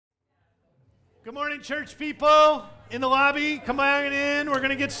Good morning, church people in the lobby. Come on in. We're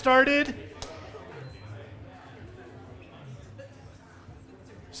going to get started.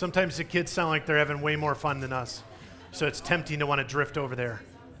 Sometimes the kids sound like they're having way more fun than us, so it's tempting to want to drift over there.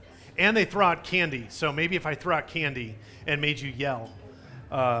 And they throw out candy, so maybe if I throw out candy and made you yell.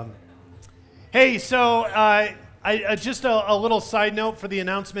 Hey, so just a little side note for the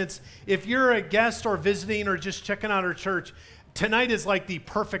announcements. If you're a guest or visiting or just checking out our church, tonight is like the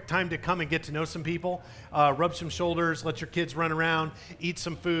perfect time to come and get to know some people, rub some shoulders, let your kids run around, eat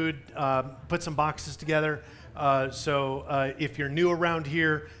some food, put some boxes together. So if you're new around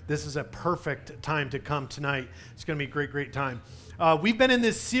here, this is a perfect time to come tonight. It's going to be a great, great time. We've been in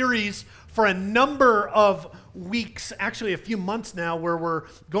this series for a number of weeks, actually a few months now, where we're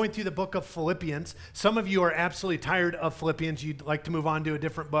going through the book of Philippians. Some of you are absolutely tired of Philippians. You'd like to move on to a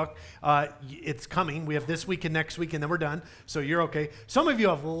different book. It's coming. We have this week and next week, and then we're done. So you're okay. Some of you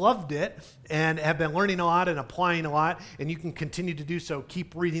have loved it and have been learning a lot and applying a lot, and you can continue to do so.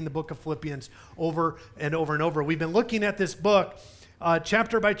 Keep reading the book of Philippians over and over and over. We've been looking at this book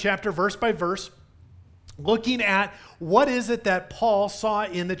chapter by chapter, verse by verse, looking at what is it that Paul saw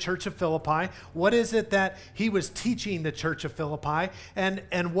in the church of Philippi, what is it that he was teaching the church of Philippi,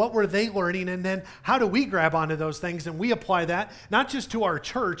 and what were they learning, and then how do we grab onto those things and we apply that, not just to our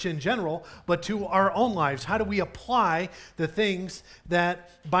church in general, but to our own lives. How do we apply the things that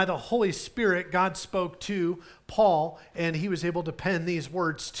by the Holy Spirit God spoke to Paul, and he was able to pen these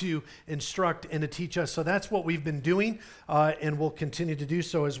words to instruct and to teach us. So that's what we've been doing, and we'll continue to do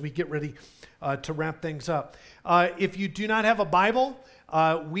so as we get ready to wrap things up. If you do not have a Bible,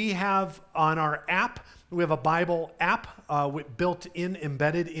 we have on our app, we have a Bible app built in,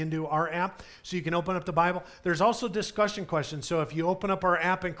 embedded into our app, so you can open up the Bible. There's also discussion questions, so if you open up our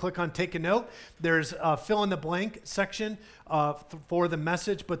app and click on Take a Note, there's a fill in the blank section for the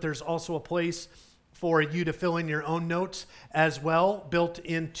message, but there's also a place for you to fill in your own notes as well, built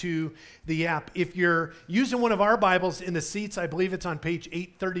into the app. If you're using one of our Bibles in the seats, I believe it's on page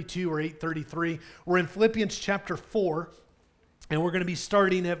 832 or 833. We're in Philippians chapter 4, and we're going to be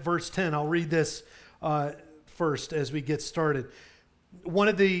starting at verse 10. I'll read this first as we get started. One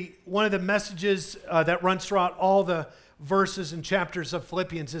of the messages that runs throughout all the verses and chapters of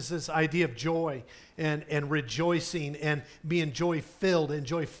Philippians is this idea of joy and rejoicing and being joy-filled and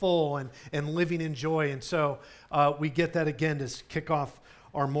joyful and living in joy. And so we get that again to kick off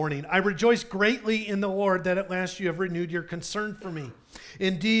our morning. I rejoice greatly in the Lord that at last you have renewed your concern for me.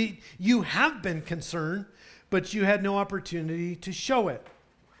 Indeed, you have been concerned, but you had no opportunity to show it.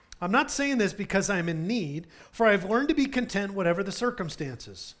 I'm not saying this because I'm in need, for I've learned to be content whatever the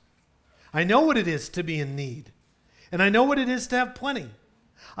circumstances. I know what it is to be in need, and I know what it is to have plenty.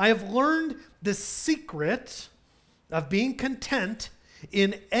 I have learned the secret of being content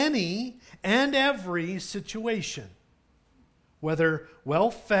in any and every situation, whether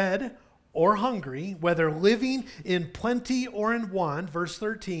well-fed or hungry, whether living in plenty or in want. Verse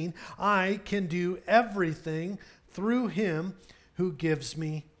 13, I can do everything through him who gives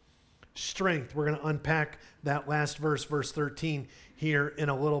me strength. We're going to unpack that last verse, verse 13, here in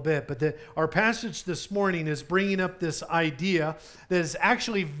a little bit. But our passage this morning is bringing up this idea that is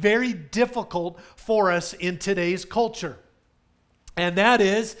actually very difficult for us in today's culture. And that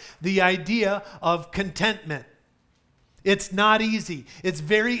is the idea of contentment. It's not easy. It's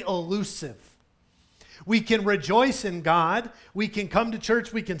very elusive. We can rejoice in God. We can come to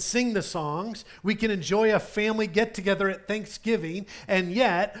church. We can sing the songs. We can enjoy a family get-together at Thanksgiving. And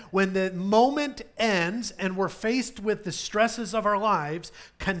yet, when the moment ends and we're faced with the stresses of our lives,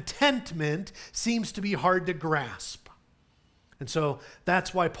 contentment seems to be hard to grasp. And so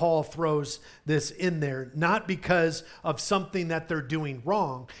that's why Paul throws this in there, not because of something that they're doing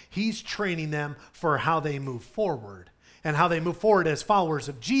wrong. He's training them for how they move forward. And how they move forward as followers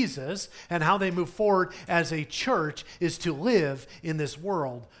of Jesus, and how they move forward as a church is to live in this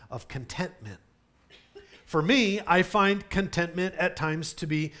world of contentment. For me, I find contentment at times to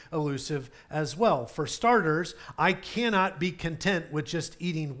be elusive as well. For starters, I cannot be content with just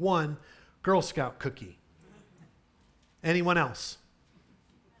eating one Girl Scout cookie. Anyone else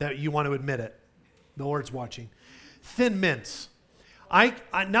that you want to admit it? The Lord's watching. Thin mints. I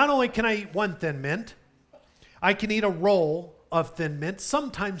not only can I eat one Thin Mint, I can eat a roll of Thin Mint,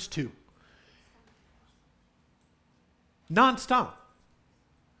 sometimes two. Nonstop.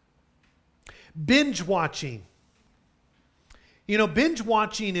 Binge watching. You know, binge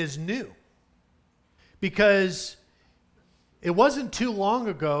watching is new because it wasn't too long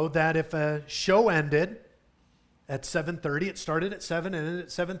ago that if a show ended at 7:30, it started at 7 and ended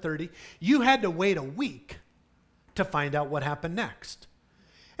at 7:30, you had to wait a week to find out what happened next.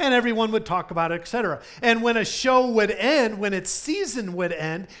 and everyone would talk about it, etc. And when a show would end, when its season would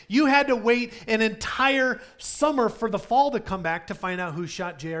end, you had to wait an entire summer for the fall to come back to find out who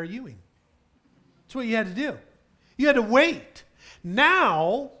shot J.R. Ewing. That's what you had to do. You had to wait.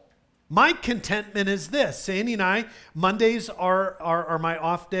 Now, my contentment is this. Sandy and I, Mondays are my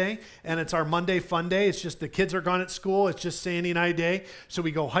off day, and it's our Monday fun day. It's just the kids are gone at school. It's just Sandy and I day. So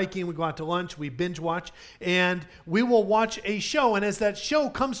we go hiking, we go out to lunch, we binge watch, and we will watch a show. And as that show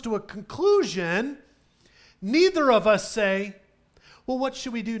comes to a conclusion, neither of us say, well, what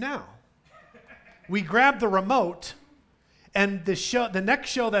should we do now? We grab the remote, and the next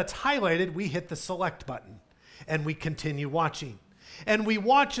show that's highlighted, we hit the select button, and we continue watching. And we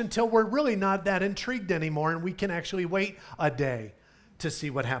watch until we're really not that intrigued anymore, and we can actually wait a day to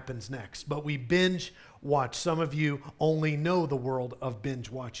see what happens next. But we binge watch. Some of you only know the world of binge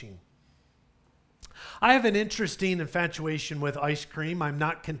watching. I have an interesting infatuation with ice cream. I'm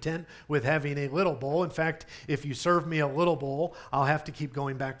not content with having a little bowl. In fact, if you serve me a little bowl, I'll have to keep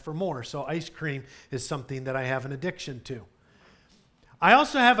going back for more. So ice cream is something that I have an addiction to. I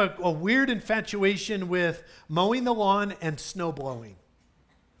also have a weird infatuation with mowing the lawn and snow blowing.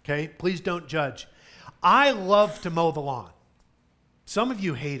 Okay, please don't judge. I love to mow the lawn. Some of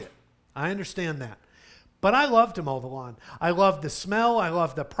you hate it. I understand that. But I love to mow the lawn. I love the smell. I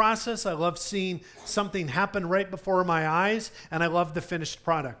love the process. I love seeing something happen right before my eyes. And I love the finished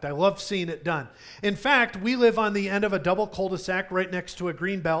product. I love seeing it done. In fact, we live on the end of a double cul-de-sac right next to a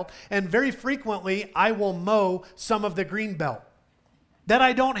green belt. And very frequently, I will mow some of the green belt. That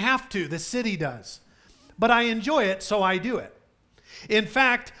I don't have to, the city does. But I enjoy it, so I do it. In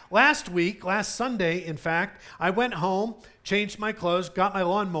fact, last Sunday, I went home, changed my clothes, got my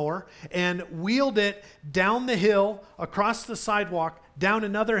lawnmower, and wheeled it down the hill, across the sidewalk, down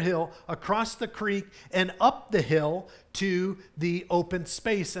another hill, across the creek, and up the hill to the open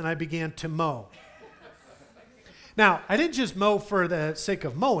space, and I began to mow. Now, I didn't just mow for the sake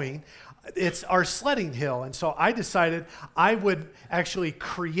of mowing. It's our sledding hill, and so I decided I would actually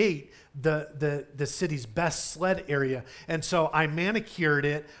create the city's best sled area. And so I manicured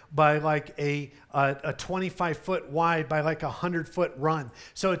it by like a 25-foot wide by like a 100-foot run.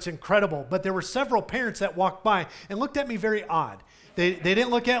 So it's incredible. But there were several parents that walked by and looked at me very odd. They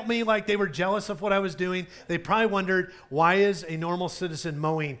didn't look at me like they were jealous of what I was doing. They probably wondered, why is a normal citizen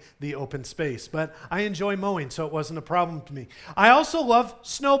mowing the open space? But I enjoy mowing, so it wasn't a problem to me. I also love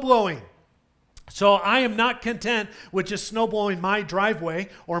snow blowing. So I am not content with just snow blowing my driveway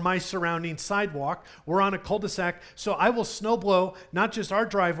or my surrounding sidewalk. We're on a cul-de-sac, so I will snow blow not just our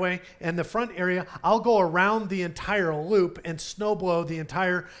driveway and the front area. I'll go around the entire loop and snow blow the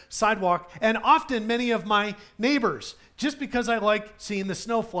entire sidewalk, and often many of my neighbors, just because I like seeing the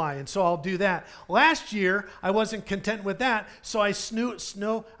snow fly, and so I'll do that. Last year, I wasn't content with that, so I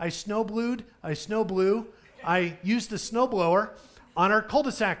used a snow blower on our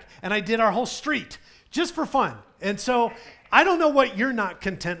cul-de-sac, and I did our whole street just for fun. And so I don't know what you're not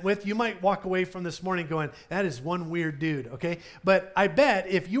content with. You might walk away from this morning going, that is one weird dude, okay? But I bet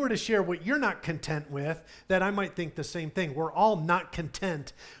if you were to share what you're not content with, that I might think the same thing. We're all not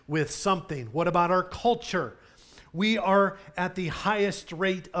content with something. What about our culture? We are at the highest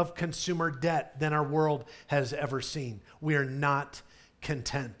rate of consumer debt than our world has ever seen. We are not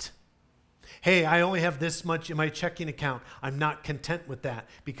content. Hey, I only have this much in my checking account. I'm not content with that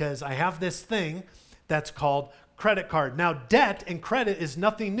because I have this thing that's called credit card. Now, debt and credit is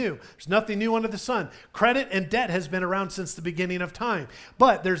nothing new. There's nothing new under the sun. Credit and debt has been around since the beginning of time.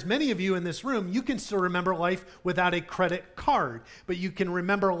 But there's many of you in this room, you can still remember life without a credit card, but you can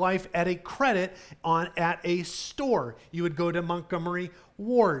remember life at a store. You would go to Montgomery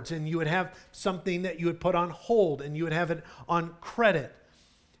Ward's and you would have something that you would put on hold and you would have it on credit.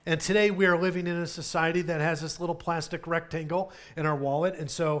 And today we are living in a society that has this little plastic rectangle in our wallet, and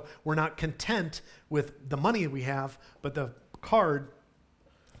so we're not content with the money we have, but the card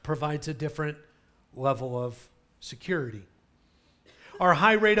provides a different level of security. Our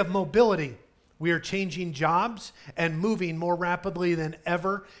high rate of mobility. We are changing jobs and moving more rapidly than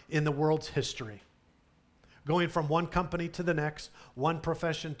ever in the world's history. Going from one company to the next, one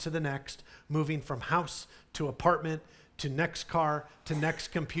profession to the next, moving from house to apartment to next car, to next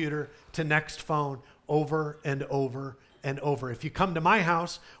computer, to next phone, over and over and over. If you come to my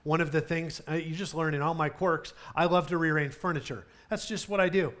house, one of the things, you just learn in all my quirks, I love to rearrange furniture. That's just what I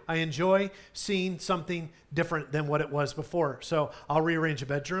do. I enjoy seeing something different than what it was before. So I'll rearrange a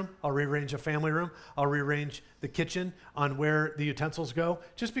bedroom, I'll rearrange a family room, I'll rearrange the kitchen on where the utensils go,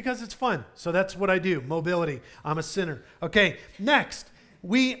 just because it's fun. So that's what I do, mobility. I'm a sinner. Okay, next,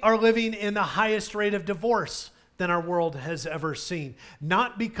 we are living in the highest rate of divorce than our world has ever seen.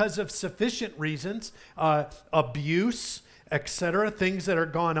 Not because of sufficient reasons, abuse, etc., things that are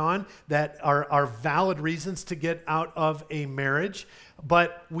going on that are valid reasons to get out of a marriage.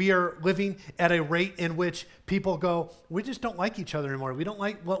 But we are living at a rate in which people go, we just don't like each other anymore. We don't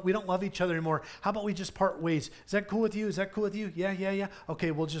love each other anymore. How about we just part ways? Is that cool with you? Is that cool with you? Yeah.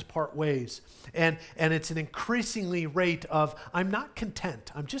 Okay, we'll just part ways. And it's an increasingly rate of, I'm not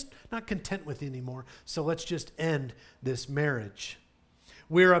content. I'm just not content with you anymore. So let's just end this marriage.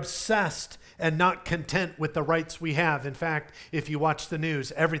 We're obsessed and not content with the rights we have. In fact, if you watch the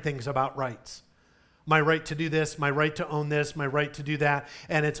news, everything's about rights. My right to do this, my right to own this, my right to do that,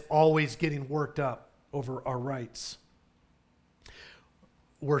 and it's always getting worked up over our rights.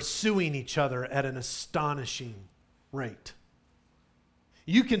 We're suing each other at an astonishing rate.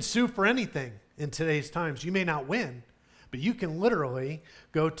 You can sue for anything in today's times. You may not win, but you can literally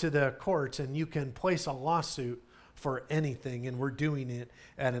go to the courts and you can place a lawsuit for anything, and we're doing it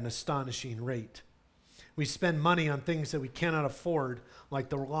at an astonishing rate. We spend money on things that we cannot afford, like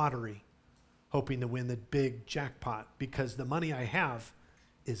the lottery, hoping to win the big jackpot because the money I have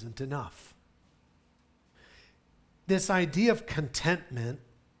isn't enough. This idea of contentment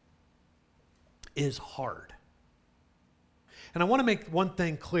is hard. And I want to make one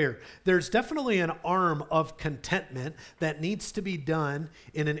thing clear. There's definitely an arm of contentment that needs to be done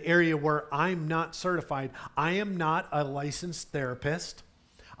in an area where I'm not certified. I am not a licensed therapist.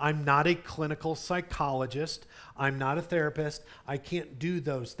 I'm not a clinical psychologist. I'm not a therapist. I can't do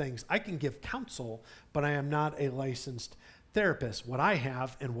those things. I can give counsel, but I am not a licensed therapist. What I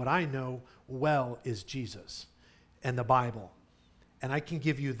have and what I know well is Jesus and the Bible. And I can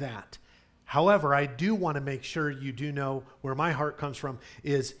give you that. However, I do want to make sure you do know where my heart comes from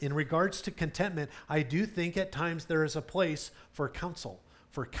is in regards to contentment. I do think at times there is a place for counsel,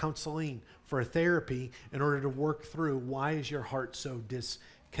 for counseling, for therapy in order to work through why is your heart so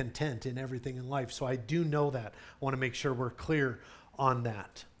discontent in everything in life. So I do know that. I want to make sure we're clear on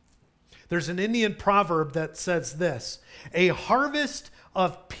that. There's an Indian proverb that says this: a harvest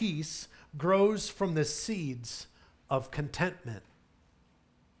of peace grows from the seeds of contentment.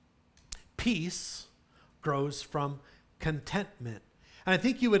 Peace grows from contentment. And I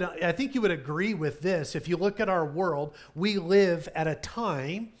think you would agree with this. If you look at our world, we live at a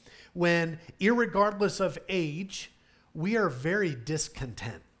time when, irregardless of age, we are very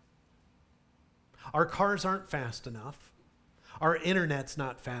discontent. Our cars aren't fast enough. Our internet's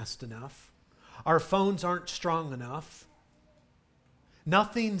not fast enough. Our phones aren't strong enough.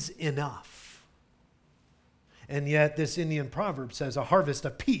 Nothing's enough. And yet this Indian proverb says a harvest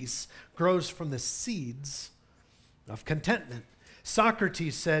of peace grows from the seeds of contentment.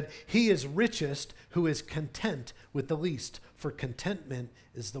 Socrates said, he is richest who is content with the least, for contentment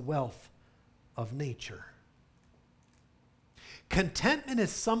is the wealth of nature. Contentment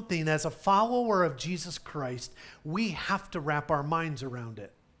is something, as a follower of Jesus Christ, we have to wrap our minds around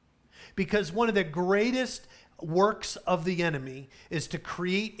it. Because one of the greatest works of the enemy is to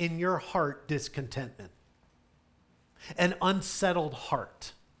create in your heart discontentment. An unsettled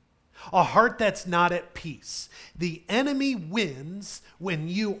heart. A heart that's not at peace. The enemy wins when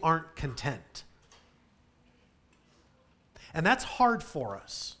you aren't content. And that's hard for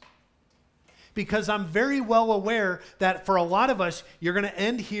us. Because I'm very well aware that for a lot of us, you're going to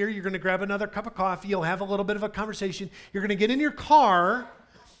end here, you're going to grab another cup of coffee, you'll have a little bit of a conversation, you're going to get in your car,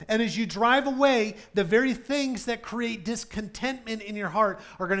 and as you drive away, the very things that create discontentment in your heart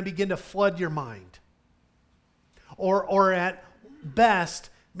are going to begin to flood your mind. Or at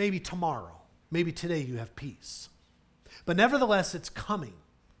best, maybe tomorrow. Maybe today you have peace. But nevertheless, it's coming.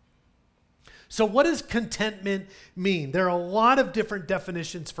 So what does contentment mean? There are a lot of different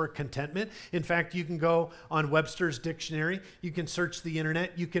definitions for contentment. In fact, you can go on Webster's dictionary. You can search the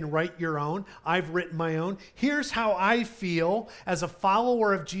internet. You can write your own. I've written my own. Here's how I feel as a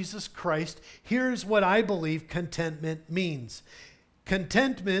follower of Jesus Christ. Here's what I believe contentment means.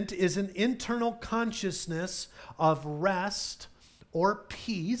 Contentment is an internal consciousness of rest or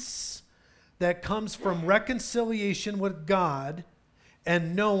peace that comes from reconciliation with God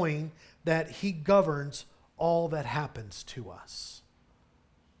and knowing that He governs all that happens to us.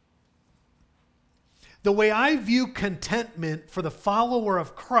 The way I view contentment for the follower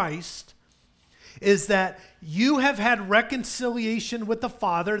of Christ is that you have had reconciliation with the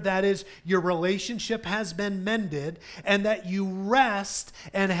Father, that is, your relationship has been mended, and that you rest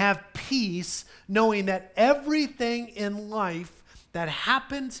and have peace knowing that everything in life that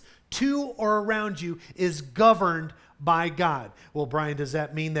happens to or around you is governed by God. Well, Brian, does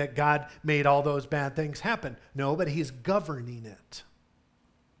that mean that God made all those bad things happen? No, but He's governing it.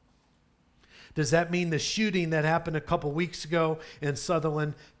 Does that mean the shooting that happened a couple weeks ago in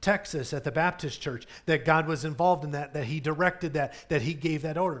Sutherland, Texas at the Baptist church, that God was involved in that he directed that he gave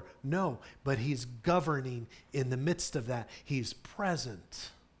that order? No, but he's governing in the midst of that. He's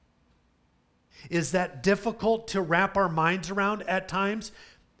present. Is that difficult to wrap our minds around at times?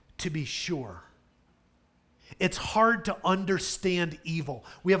 To be sure. It's hard to understand evil.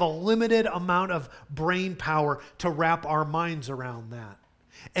 We have a limited amount of brain power to wrap our minds around that.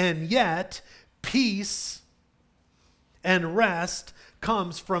 And yet, peace and rest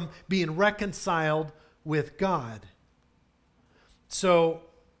comes from being reconciled with God. So,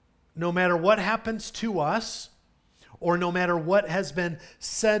 no matter what happens to us, or no matter what has been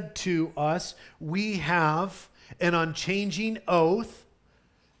said to us, we have an unchanging oath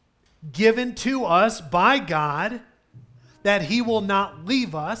given to us by God that he will not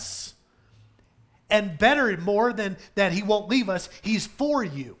leave us. And better, more than that he won't leave us, he's for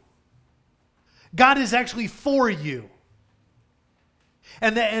you. God is actually for you.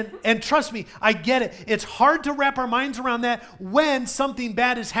 And trust me, I get it. It's hard to wrap our minds around that when something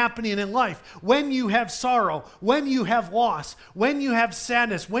bad is happening in life. When you have sorrow, when you have loss, when you have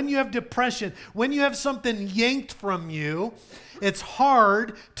sadness, when you have depression, when you have something yanked from you, it's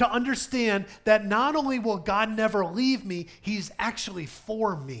hard to understand that not only will God never leave me, he's actually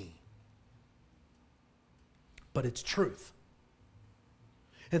for me. But it's truth.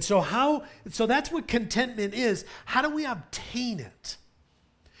 And so that's what contentment is. How do we obtain it?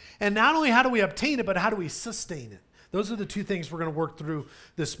 And not only how do we obtain it, but how do we sustain it? Those are the two things we're going to work through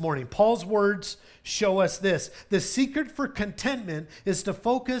this morning. Paul's words show us this. The secret for contentment is to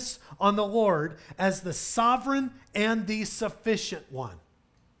focus on the Lord as the sovereign and the sufficient one.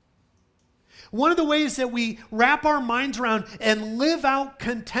 One of the ways that we wrap our minds around and live out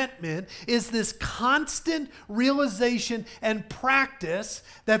contentment is this constant realization and practice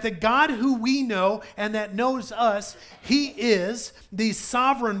that the God who we know and that knows us, he is the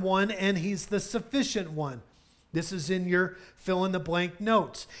sovereign one and he's the sufficient one. This is in your fill in the blank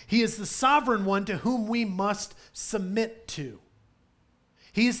notes. He is the sovereign one to whom we must submit to.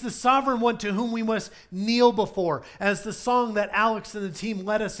 He is the sovereign one to whom we must kneel before, as the song that Alex and the team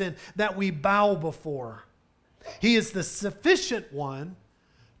led us in, that we bow before. He is the sufficient one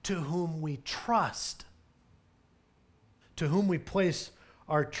to whom we trust, to whom we place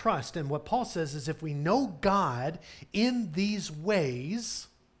our trust. And what Paul says is if we know God in these ways,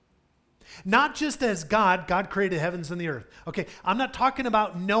 not just as God created heavens and the earth. Okay, I'm not talking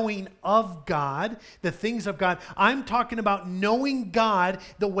about knowing of God, the things of God. I'm talking about knowing God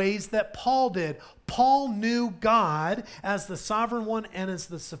the ways that Paul did. Paul knew God as the sovereign one and as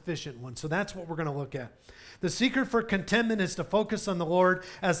the sufficient one. So that's what we're going to look at. The secret for contentment is to focus on the Lord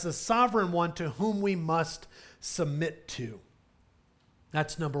as the sovereign one to whom we must submit to.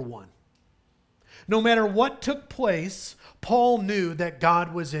 That's number one. No matter what took place, Paul knew that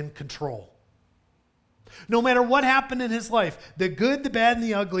God was in control. No matter what happened in his life, the good, the bad, and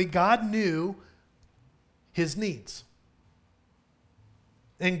the ugly, God knew his needs.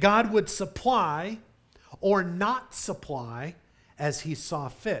 And God would supply or not supply as he saw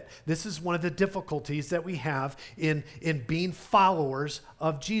fit. This is one of the difficulties that we have in being followers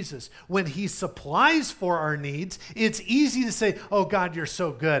of Jesus. When he supplies for our needs, it's easy to say, oh God, you're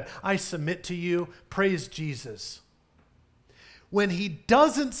so good. I submit to you. Praise Jesus. When he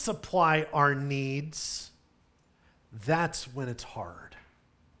doesn't supply our needs, that's when it's hard.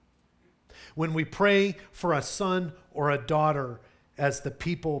 When we pray for a son or a daughter, as the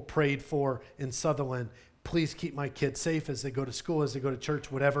people prayed for in Sutherland, please keep my kids safe as they go to school, as they go to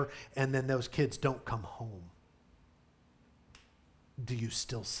church, whatever, and then those kids don't come home. Do you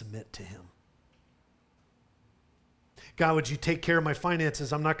still submit to him? God, would you take care of my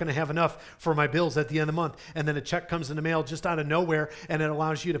finances? I'm not going to have enough for my bills at the end of the month. And then a check comes in the mail just out of nowhere, and it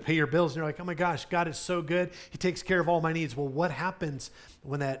allows you to pay your bills. And you're like, oh my gosh, God is so good. He takes care of all my needs. Well, what happens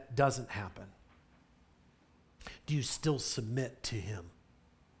when that doesn't happen? Do you still submit to him?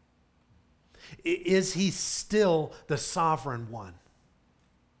 Is he still the sovereign one?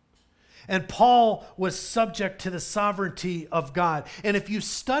 And Paul was subject to the sovereignty of God. And if you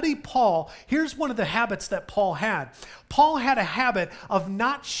study Paul, here's one of the habits that Paul had. Paul had a habit of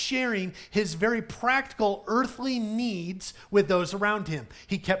not sharing his very practical earthly needs with those around him.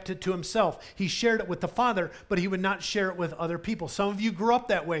 He kept it to himself. He shared it with the Father, but he would not share it with other people. Some of you grew up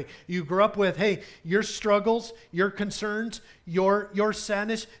that way. You grew up with, hey, your struggles, your concerns, your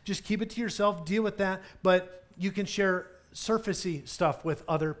sadness, just keep it to yourself, deal with that, but you can share surfacey stuff with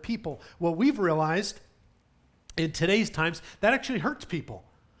other people. Well, we've realized in today's times that actually hurts people.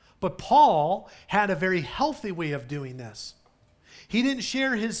 But Paul had a very healthy way of doing this. He didn't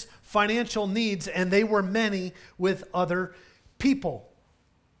share his financial needs, and they were many, with other people.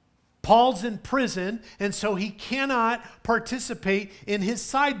 Paul's in prison, and so he cannot participate in his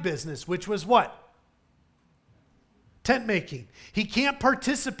side business, which was what? Tent making. He can't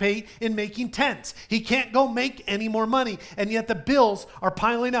participate in making tents. He can't go make any more money. And yet the bills are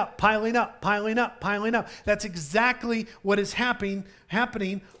piling up, piling up, piling up, piling up. That's exactly what is happening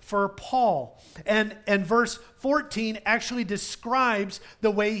for Paul. And verse 14 actually describes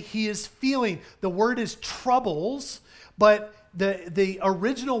the way he is feeling. The word is troubles, but the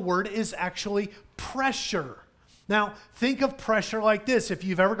original word is actually pressure. Now, think of pressure like this. If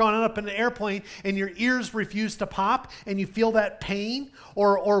you've ever gone up in an airplane and your ears refuse to pop and you feel that pain,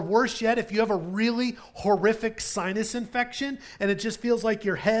 or worse yet, if you have a really horrific sinus infection and it just feels like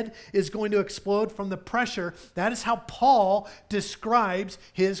your head is going to explode from the pressure, that is how Paul describes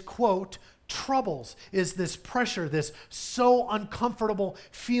his, quote, troubles, is this pressure, this so uncomfortable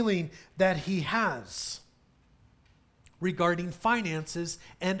feeling that he has regarding finances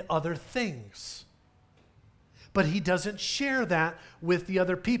and other things. But he doesn't share that with the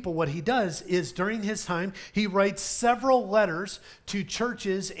other people. What he does is during his time, he writes several letters to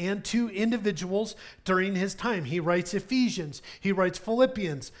churches and to individuals during his time. He writes Ephesians, he writes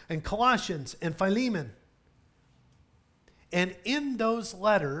Philippians and Colossians and Philemon. And in those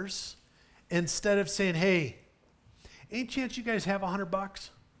letters, instead of saying, hey, any chance you guys have $100?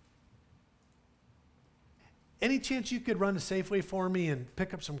 Any chance you could run to Safeway for me and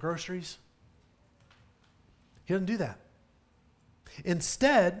pick up some groceries? He doesn't do that.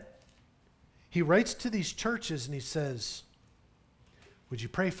 Instead, he writes to these churches and he says, would you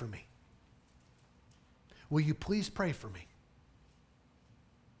pray for me? Will you please pray for me?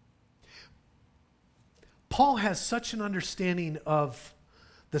 Paul has such an understanding of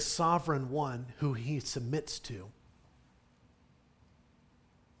the sovereign one who he submits to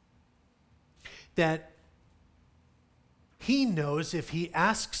that he knows if he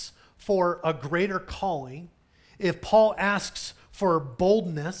asks for a greater calling, if Paul asks for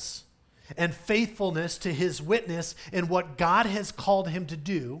boldness and faithfulness to his witness in what God has called him to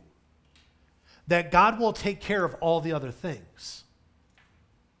do, that God will take care of all the other things.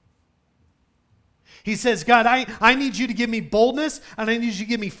 He says, God, I need you to give me boldness, and I need you to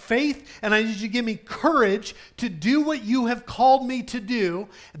give me faith, and I need you to give me courage to do what you have called me to do.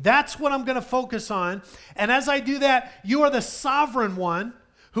 That's what I'm going to focus on. And as I do that, you are the sovereign one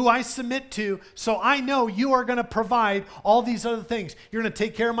who I submit to, so I know you are going to provide all these other things. You're going to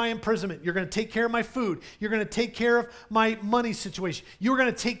take care of my imprisonment. You're going to take care of my food. You're going to take care of my money situation. You're going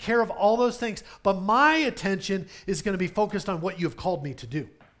to take care of all those things. But my attention is going to be focused on what you have called me to do.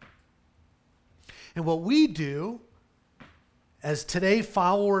 And what we do as today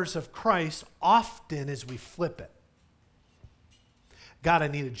followers of Christ often is we flip it. God, I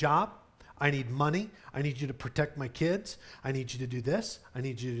need a job. I need money. I need you to protect my kids. I need you to do this. I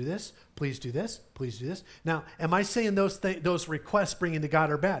need you to do this. Please do this. Please do this. Now, am I saying those requests bringing to God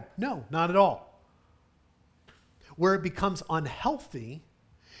are bad? No, not at all. Where it becomes unhealthy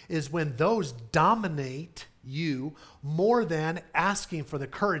is when those dominate you more than asking for the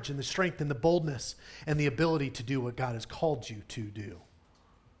courage and the strength and the boldness and the ability to do what God has called you to do.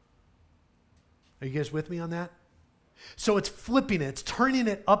 Are you guys with me on that? So it's flipping it. It's turning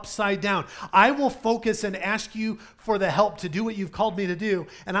it upside down. I will focus and ask you for the help to do what you've called me to do,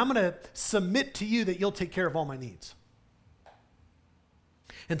 and I'm going to submit to you that you'll take care of all my needs.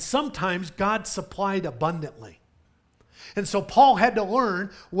 And sometimes God supplied abundantly. And so Paul had to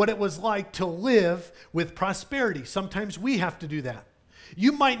learn what it was like to live with prosperity. Sometimes we have to do that.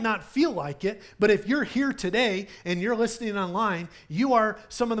 You might not feel like it, but if you're here today and you're listening online, you are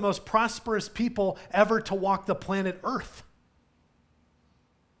some of the most prosperous people ever to walk the planet Earth.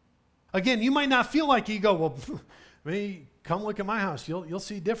 Again, you might not feel like it. You go, well, maybe come look at my house. You'll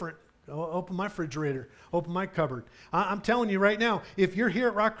see different. Open my refrigerator. Open my cupboard. I'm telling you right now, if you're here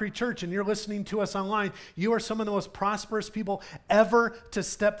at Rock Creek Church and you're listening to us online, you are some of the most prosperous people ever to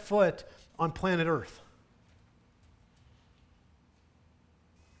step foot on planet Earth.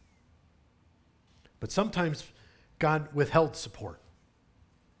 But sometimes God withheld support.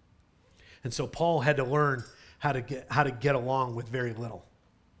 And so Paul had to learn how to get along with very little.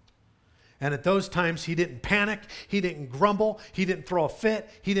 And at those times, he didn't panic, he didn't grumble, he didn't throw a fit,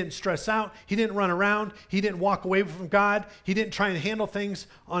 he didn't stress out, he didn't run around, he didn't walk away from God, he didn't try and handle things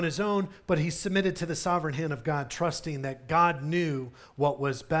on his own, but he submitted to the sovereign hand of God, trusting that God knew what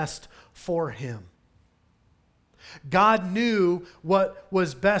was best for him. God knew what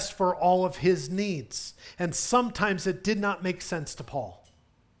was best for all of his needs. And sometimes it did not make sense to Paul.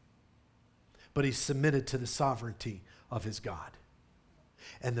 But he submitted to the sovereignty of his God.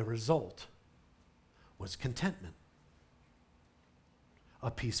 And the result was contentment, a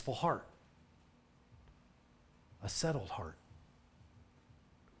peaceful heart, a settled heart.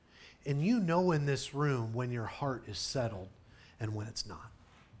 And you know in this room when your heart is settled and when it's not.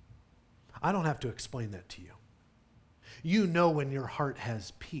 I don't have to explain that to you. You know when your heart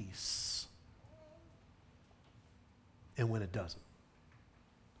has peace and when it doesn't.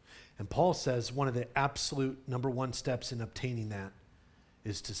 And Paul says one of the absolute number one steps in obtaining that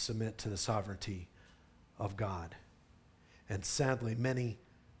is to submit to the sovereignty of God. And sadly, many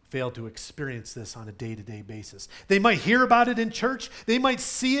fail to experience this on a day-to-day basis. They might hear about it in church, they might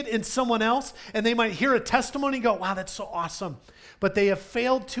see it in someone else, and they might hear a testimony and go, wow, that's so awesome. But they have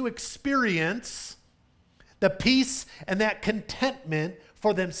failed to experience the peace and that contentment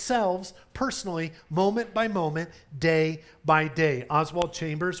for themselves personally, moment by moment, day by day. Oswald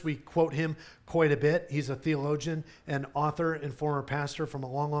Chambers, we quote him quite a bit. He's a theologian and author and former pastor from a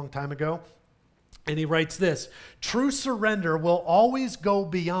long, long time ago. And he writes this: true surrender will always go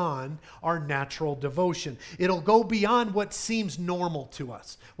beyond our natural devotion. It'll go beyond what seems normal to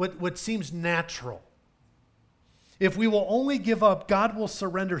us, what seems natural. If we will only give up, God will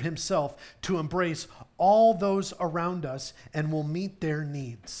surrender himself to embrace all those around us and will meet their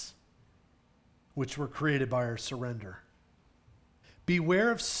needs, which were created by our surrender.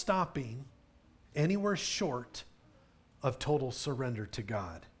 Beware of stopping anywhere short of total surrender to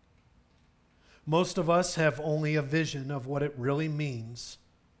God. Most of us have only a vision of what it really means,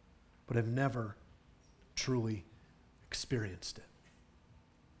 but have never truly experienced it.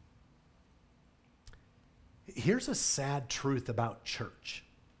 Here's a sad truth about church.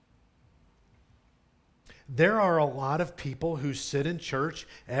 There are a lot of people who sit in church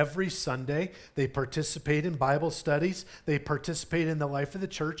every Sunday. They participate in Bible studies. They participate in the life of the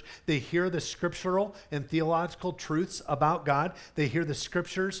church. They hear the scriptural and theological truths about God. They hear the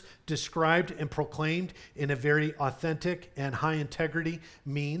scriptures described and proclaimed in a very authentic and high integrity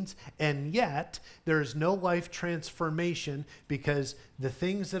means. And yet, there is no life transformation because the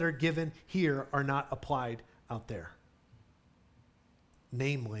things that are given here are not applied out there.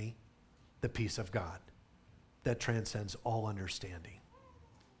 Namely, the peace of God that transcends all understanding.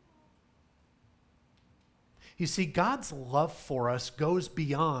 You see, God's love for us goes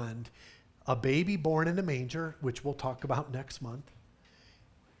beyond a baby born in a manger, which we'll talk about next month,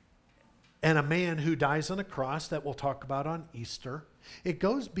 and a man who dies on a cross that we'll talk about on Easter. It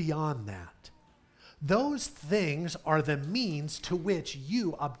goes beyond that. Those things are the means to which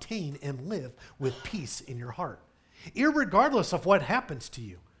you obtain and live with peace in your heart, irregardless of what happens to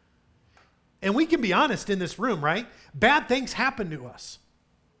you. And we can be honest in this room, right? Bad things happen to us.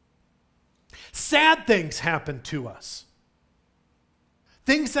 Sad things happen to us.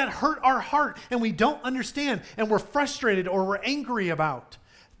 Things that hurt our heart and we don't understand and we're frustrated or we're angry about.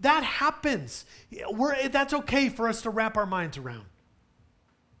 That happens. That's okay for us to wrap our minds around.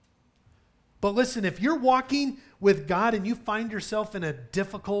 But listen, if you're walking with God and you find yourself in a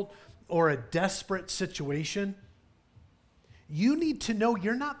difficult or a desperate situation, you need to know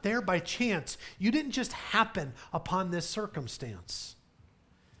you're not there by chance. You didn't just happen upon this circumstance.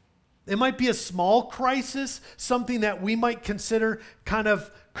 It might be a small crisis, something that we might consider kind of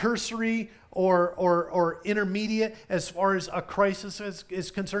cursory or intermediate as far as a crisis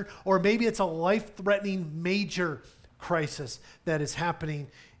is concerned. Or maybe it's a life-threatening major crisis that is happening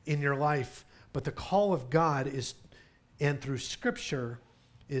in your life. But the call of God is, and through Scripture,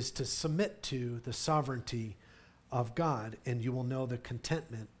 is to submit to the sovereignty of God, and you will know the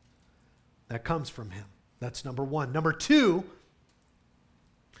contentment that comes from him. That's number one. Number two,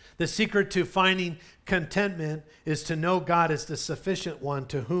 the secret to finding contentment is to know God as the sufficient one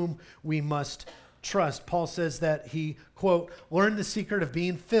to whom we must trust. Paul says that he, quote, learned the secret of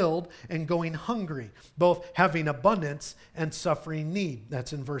being filled and going hungry, both having abundance and suffering need.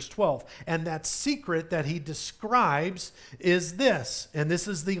 That's in verse 12. And that secret that he describes is this, and this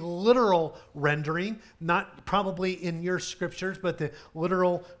is the literal rendering, not probably in your scriptures, but the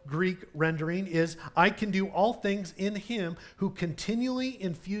literal Greek rendering is, I can do all things in him who continually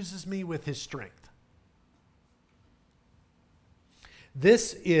infuses me with his strength.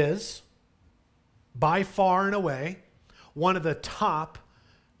 This is by far and away, one of the top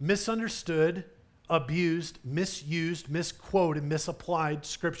misunderstood, abused, misused, misquoted, misapplied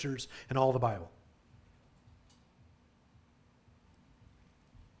scriptures in all the Bible.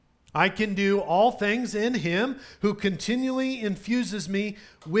 I can do all things in him who continually infuses me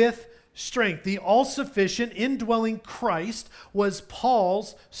with strength. The all-sufficient, indwelling Christ was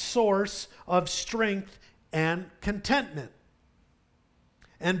Paul's source of strength and contentment.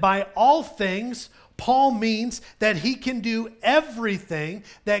 And by all things, Paul means that he can do everything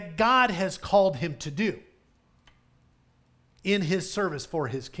that God has called him to do in his service for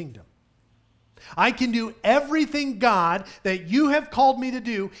his kingdom. I can do everything, God, that you have called me to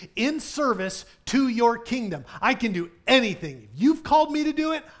do in service to your kingdom. I can do anything. If you've called me to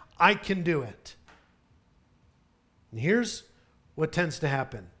do it, I can do it. And here's what tends to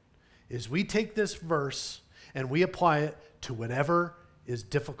happen is we take this verse and we apply it to whatever is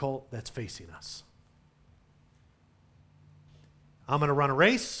difficult that's facing us. I'm going to run a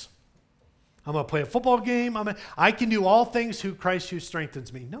race. I'm going to play a football game. I can do all things through Christ who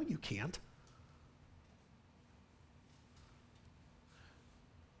strengthens me. No, you can't.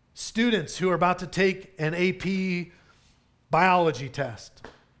 Students who are about to take an AP biology test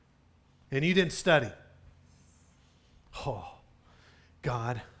and you didn't study. Oh,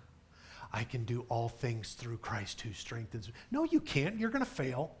 God, I can do all things through Christ who strengthens me. No, you can't. You're going to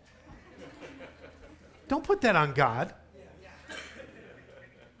fail. Don't put that on God.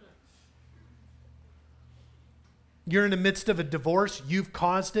 You're in the midst of a divorce. You've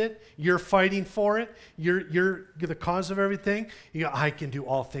caused it. You're fighting for it. You're the cause of everything. You go, I can do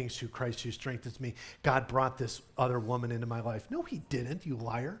all things through Christ who strengthens me. God brought this other woman into my life. No, he didn't, you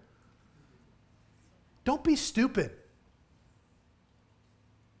liar. Don't be stupid.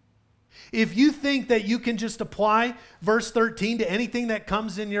 If you think that you can just apply verse 13 to anything that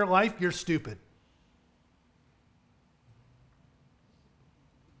comes in your life, you're stupid.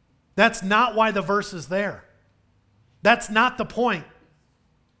 That's not why the verse is there. That's not the point.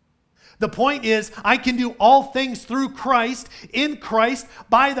 The point is, I can do all things through Christ, in Christ,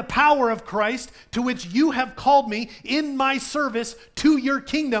 by the power of Christ, to which you have called me in my service to your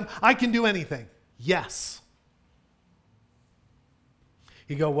kingdom. I can do anything. Yes.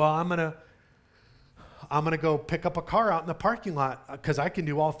 You go, well, I'm gonna go pick up a car out in the parking lot because I can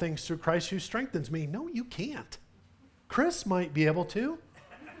do all things through Christ who strengthens me. No, you can't. Chris might be able to.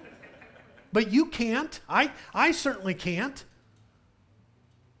 But you can't. I certainly can't.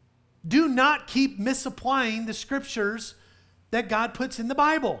 Do not keep misapplying the scriptures that God puts in the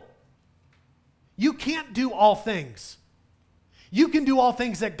Bible. You can't do all things. You can do all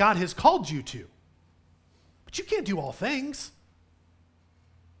things that God has called you to. But you can't do all things.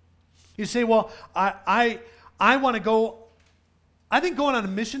 You say, well, I want to go. I think going on a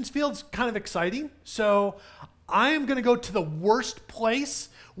missions field is kind of exciting. So I am going to go to the worst place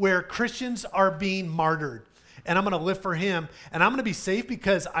where Christians are being martyred. And I'm going to live for him. And I'm going to be safe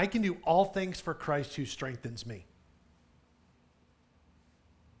because I can do all things for Christ who strengthens me.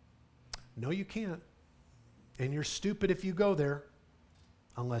 No, you can't. And you're stupid if you go there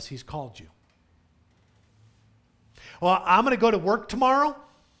unless he's called you. Well, I'm going to go to work tomorrow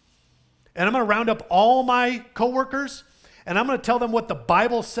and I'm going to round up all my coworkers and I'm going to tell them what the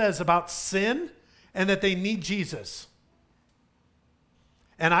Bible says about sin and that they need Jesus.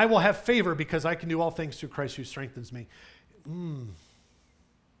 And I will have favor because I can do all things through Christ who strengthens me.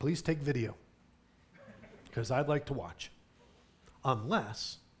 Please take video because I'd like to watch.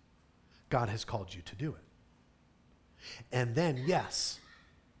 Unless God has called you to do it. And then, yes,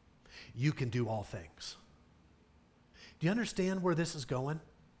 you can do all things. Do you understand where this is going?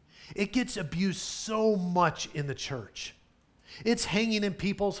 It gets abused so much in the church. It's hanging in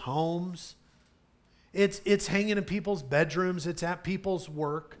people's homes. It's hanging in people's bedrooms. It's at people's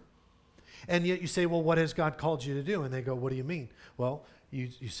work. And yet you say, well, what has God called you to do? And they go, what do you mean? Well, you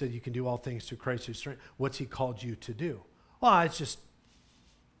said you can do all things through Christ who strengthens. What's he called you to do? Well, it's just,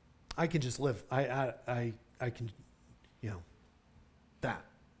 I can just live. I can, that.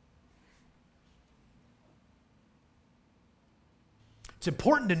 It's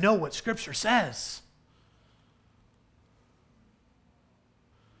important to know what Scripture says.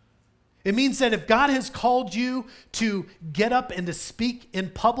 It means that if God has called you to get up and to speak in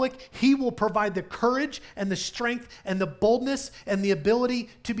public, he will provide the courage and the strength and the boldness and the ability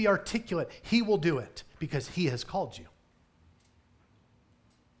to be articulate. He will do it because he has called you.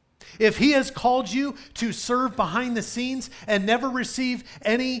 If he has called you to serve behind the scenes and never receive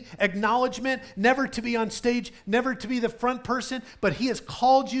any acknowledgement, never to be on stage, never to be the front person, but he has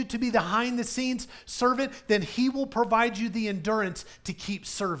called you to be the behind the scenes servant, then he will provide you the endurance to keep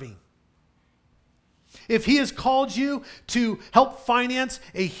serving. If he has called you to help finance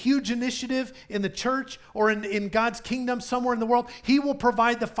a huge initiative in the church or in God's kingdom somewhere in the world, he will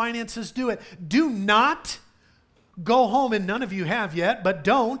provide the finances to do it. Do not go home, and none of you have yet, but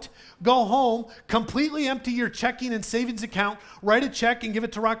don't go home, completely empty your checking and savings account, write a check and give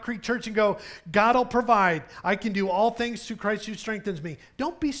it to Rock Creek Church and go, God will provide. I can do all things through Christ who strengthens me.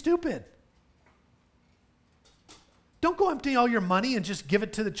 Don't be stupid. Don't go empty all your money and just give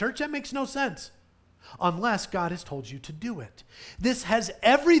it to the church. That makes no sense. unless God has told you to do it. This has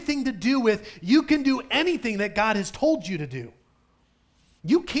everything to do with you can do anything that God has told you to do.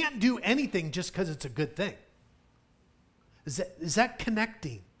 You can't do anything just because it's a good thing. Is that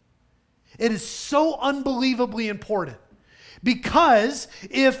connecting? It is so unbelievably important. Because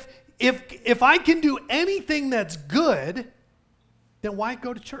if I can do anything that's good, then why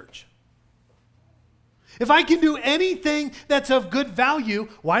go to church? If I can do anything that's of good value,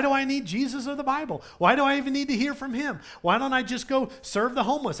 why do I need Jesus or the Bible? Why do I even need to hear from him? Why don't I just go serve the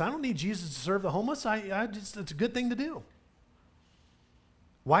homeless? I don't need Jesus to serve the homeless. It's a good thing to do.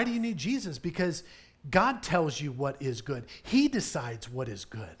 Why do you need Jesus? Because God tells you what is good. He decides what is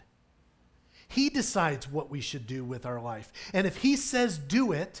good. He decides what we should do with our life. And if he says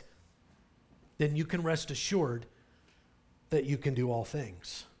do it, then you can rest assured that you can do all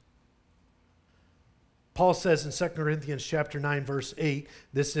things. Paul says in 2 Corinthians chapter 9, verse 8,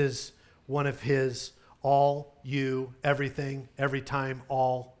 this is one of his all, you, everything, every time,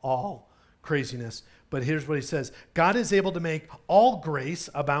 all craziness. But here's what he says. God is able to make all grace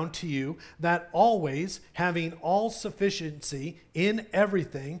abound to you, that always, having all sufficiency in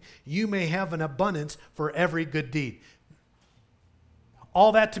everything, you may have an abundance for every good deed.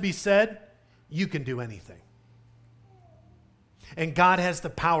 All that to be said, you can do anything. And God has the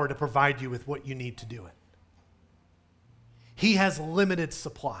power to provide you with what you need to do it. He has limited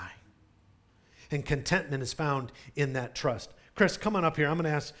supply. And contentment is found in that trust. Chris, come on up here. I'm going to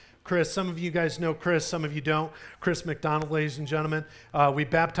ask Chris. Some of you guys know Chris, some of you don't. Chris McDonald, ladies and gentlemen. We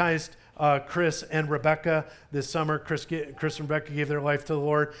baptized Chris and Rebecca this summer. Chris and Rebecca gave their life to the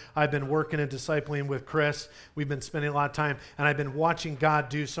Lord. I've been working and discipling with Chris. We've been spending a lot of time, and I've been watching God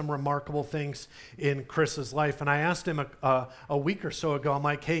do some remarkable things in Chris's life. And I asked him a week or so ago, I'm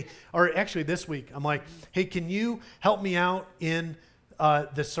like, hey, or actually this week, I'm like, hey, can you help me out in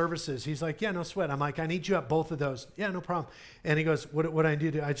the services? He's like, yeah, no sweat. I'm like, I need you at both of those. Yeah, no problem. And he goes, what do I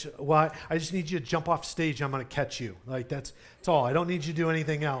do? I just need you to jump off stage. I'm going to catch you. Like, that's all. I don't need you to do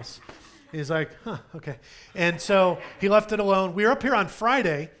anything else. He's like, okay. And so he left it alone. We were up here on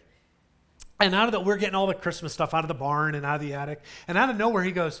Friday, and we're getting all the Christmas stuff out of the barn and out of the attic. And out of nowhere,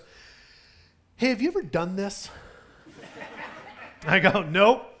 he goes, hey, have you ever done this? I go,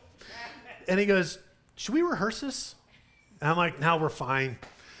 nope. And he goes, should we rehearse this? And I'm like, no, we're fine.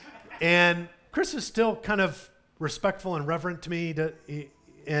 And Chris is still kind of respectful and reverent to me.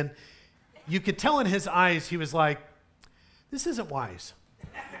 And you could tell in his eyes, he was like, this isn't wise.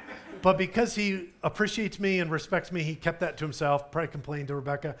 But because he appreciates me and respects me, he kept that to himself, probably complained to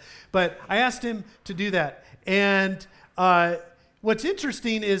Rebecca. But I asked him to do that. And what's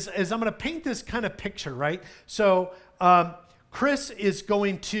interesting is I'm going to paint this kind of picture, right? So Chris is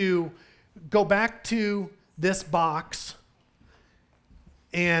going to go back to this box,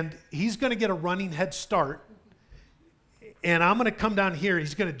 and he's going to get a running head start. And I'm going to come down here.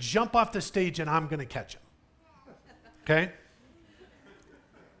 He's going to jump off the stage, and I'm going to catch him. Okay?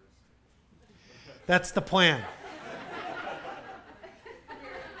 That's the plan.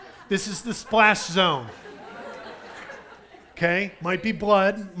 This is the splash zone. Okay? Might be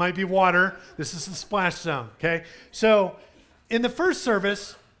blood, might be water. This is the splash zone. Okay? So, in the first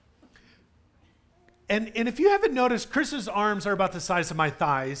service, and if you haven't noticed, Chris's arms are about the size of my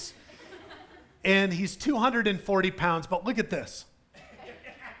thighs, and he's 240 pounds, but look at this.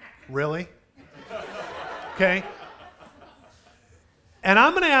 Really? Okay? And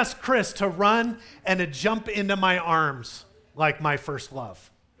I'm going to ask Chris to run and to jump into my arms like my first love.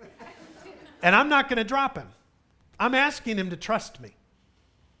 And I'm not going to drop him. I'm asking him to trust me.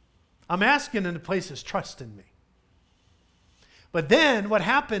 I'm asking him to place his trust in me. But then what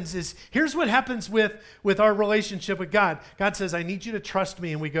happens is, here's what happens with our relationship with God. God says, I need you to trust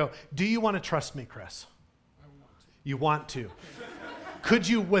me. And we go, do you want to trust me, Chris? I want to. You want to. Could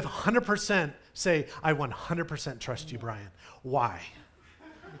you with 100% say, I 100% trust you, Brian? Why?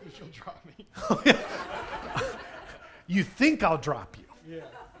 Because you'll drop me. You think I'll drop you. Yeah.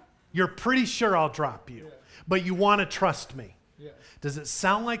 You're pretty sure I'll drop you. Yeah. But you want to trust me. Yes. Does it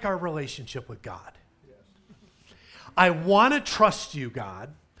sound like our relationship with God? Yes. I want to trust you,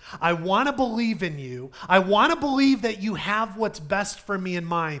 God. I want to believe in you. I want to believe that you have what's best for me in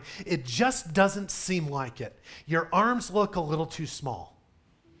mind. It just doesn't seem like it. Your arms look a little too small.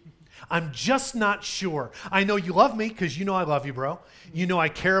 I'm just not sure. I know you love me because you know I love you, bro. You know I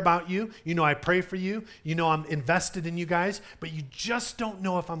care about you. You know I pray for you. You know I'm invested in you guys, but you just don't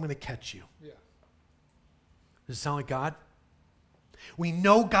know if I'm going to catch you. Yeah. Does it sound like God? We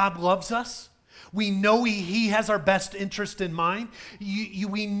know God loves us. We know he has our best interest in mind.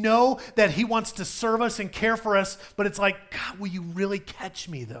 We know that he wants to serve us and care for us, but it's like, God, will you really catch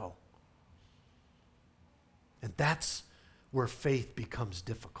me though? And that's where faith becomes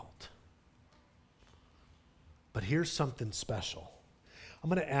difficult. But here's something special. I'm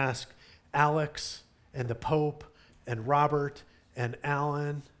going to ask Alex and the Pope and Robert and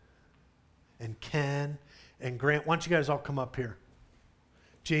Alan and Ken and Grant. Why don't you guys all come up here?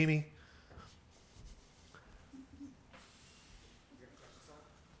 Jamie.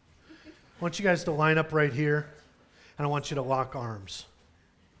 I want you guys to line up right here, and I want you to lock arms.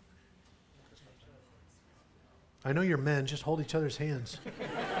 I know you're men, just hold each other's hands.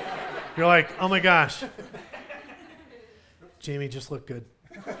 You're like, oh my gosh. Jamie, just look good.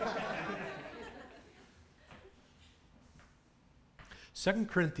 2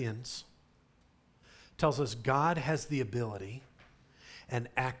 Corinthians tells us God has the ability and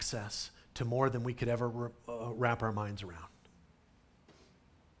access to more than we could ever wrap our minds around.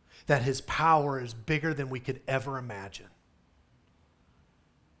 That his power is bigger than we could ever imagine.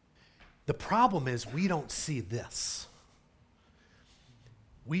 The problem is we don't see this.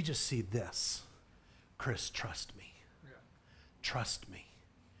 We just see this. Chris, trust me. Yeah. Trust me.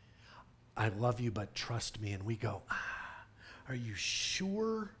 I love you, but trust me. And we go, are you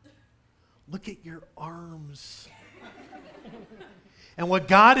sure? Look at your arms. And what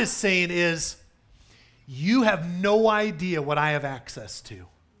God is saying is, you have no idea what I have access to.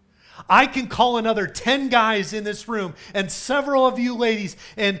 I can call another 10 guys in this room and several of you ladies,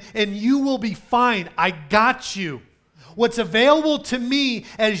 and you will be fine. I got you. What's available to me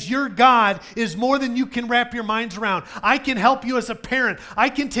as your God is more than you can wrap your minds around. I can help you as a parent. I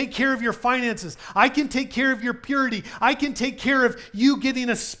can take care of your finances. I can take care of your purity. I can take care of you getting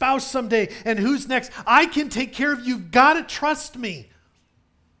a spouse someday and who's next. I can take care of you. You've got to trust me.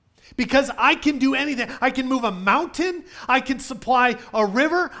 Because I can do anything. I can move a mountain. I can supply a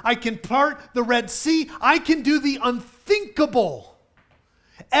river. I can part the Red Sea. I can do the unthinkable.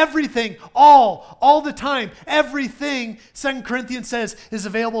 Everything, all the time, everything, 2 Corinthians says, is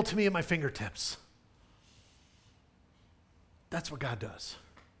available to me at my fingertips. That's what God does.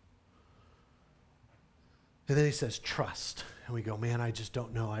 And then he says, trust. And we go, man, I just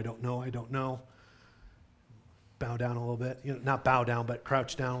don't know. I don't know. Bow down a little bit. You know, not bow down, but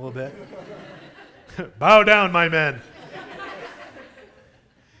crouch down a little bit. Bow down, my men.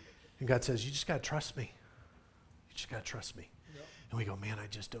 And God says, you just got to trust me. You just got to trust me. Yep. And we go, man, I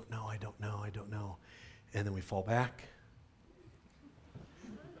just don't know. I don't know. And then we fall back.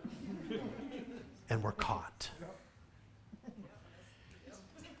 And we're caught.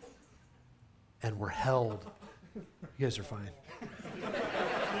 And we're held. You guys are fine.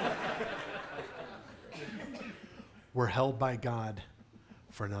 We're held by God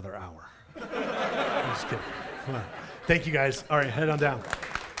for another hour. I'm just kidding. Come on. Thank you, guys. All right, head on down.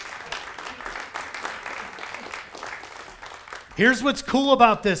 Here's what's cool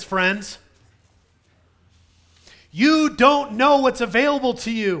about this, friends. You don't know what's available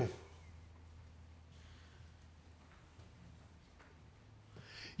to you.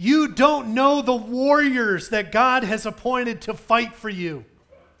 You don't know the warriors that God has appointed to fight for you.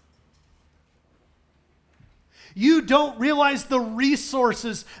 You don't realize the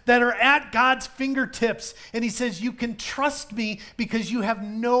resources that are at God's fingertips. And he says, you can trust me because you have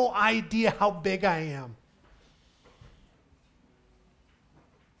no idea how big I am.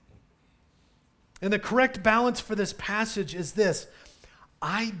 And the correct balance for this passage is this.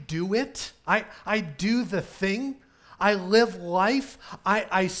 I do it. I do the thing. I live life.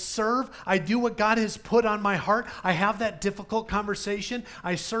 I serve. I do what God has put on my heart. I have that difficult conversation.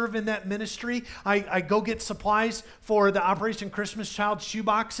 I serve in that ministry. I go get supplies for the Operation Christmas Child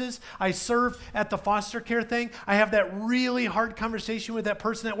shoeboxes. I serve at the foster care thing. I have that really hard conversation with that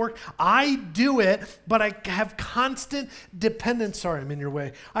person at work. I do it, but I have constant dependence. Sorry, I'm in your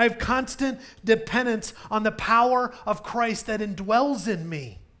way. I have constant dependence on the power of Christ that indwells in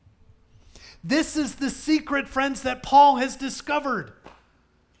me. This is the secret, friends, that Paul has discovered.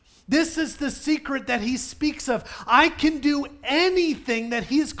 This is the secret that he speaks of. I can do anything that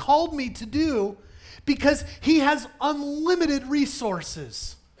he has called me to do because he has unlimited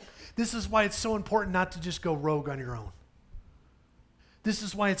resources. This is why it's so important not to just go rogue on your own. This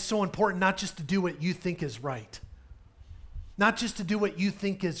is why it's so important not just to do what you think is right. Not just to do what you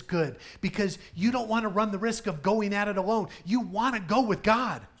think is good, because you don't want to run the risk of going at it alone. You want to go with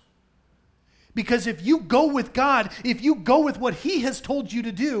God. Because if you go with God, if you go with what he has told you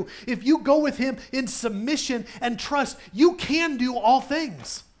to do, if you go with him in submission and trust, you can do all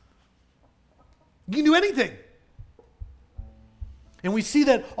things. You can do anything. And we see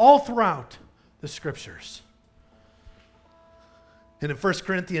that all throughout the scriptures. And in 1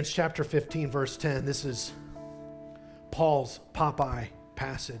 Corinthians chapter 15, verse 10, this is Paul's Popeye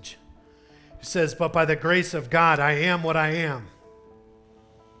passage. He says, but by the grace of God, I am what I am.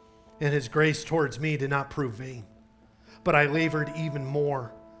 And his grace towards me did not prove vain. But I labored even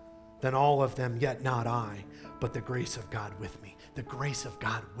more than all of them, yet not I, but the grace of God with me. The grace of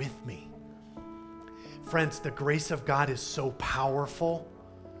God with me. Friends, the grace of God is so powerful,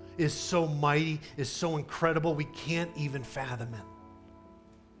 is so mighty, is so incredible, we can't even fathom it.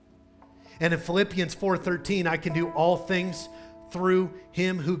 And in Philippians 4:13, I can do all things through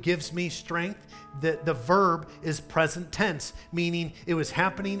him who gives me strength. The verb is present tense, meaning it was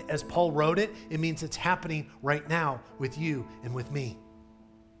happening as Paul wrote it. It means it's happening right now with you and with me.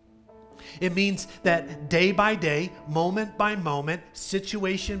 It means that day by day, moment by moment,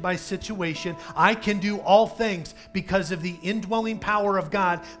 situation by situation, I can do all things because of the indwelling power of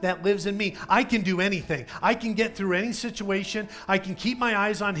God that lives in me. I can do anything. I can get through any situation. I can keep my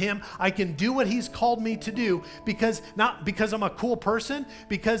eyes on him. I can do what he's called me to do not because I'm a cool person,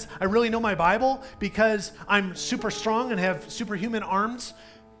 because I really know my Bible, because I'm super strong and have superhuman arms.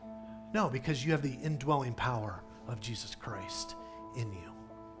 No, because you have the indwelling power of Jesus Christ in you.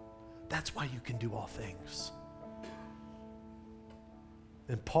 That's why you can do all things.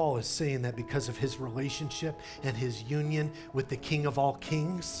 And Paul is saying that because of his relationship and his union with the King of all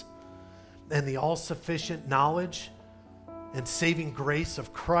kings and the all-sufficient knowledge and saving grace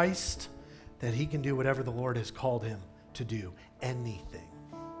of Christ, that he can do whatever the Lord has called him to do. Anything.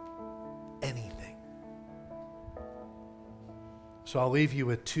 Anything. So I'll leave you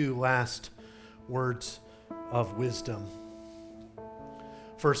with two last words of wisdom.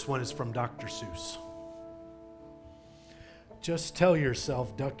 First one is from Dr. Seuss. Just tell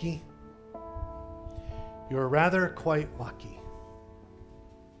yourself, ducky, you're rather quite lucky.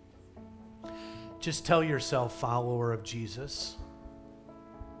 Just tell yourself, follower of Jesus,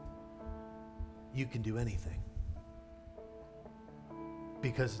 you can do anything.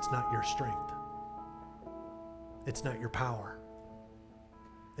 Because it's not your strength. It's not your power.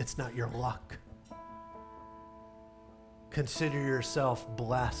 It's not your luck. Consider yourself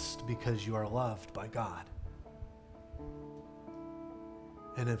blessed because you are loved by God.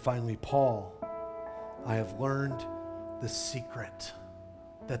 And then finally, Paul, I have learned the secret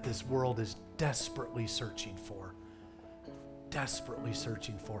that this world is desperately searching for. Desperately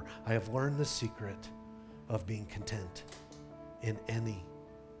searching for. I have learned the secret of being content in any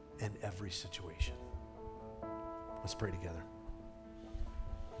and every situation. Let's pray together.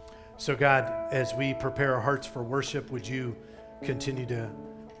 So God, as we prepare our hearts for worship, would you continue to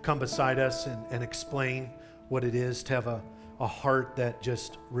come beside us and explain what it is to have a heart that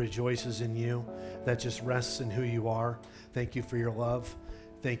just rejoices in you, that just rests in who you are. Thank you for your love.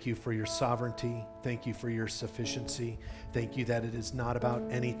 Thank you for your sovereignty. Thank you for your sufficiency. Thank you that it is not about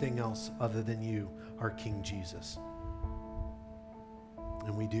anything else other than you, our King Jesus.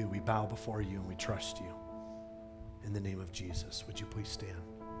 And we bow before you and we trust you. In the name of Jesus, would you please stand?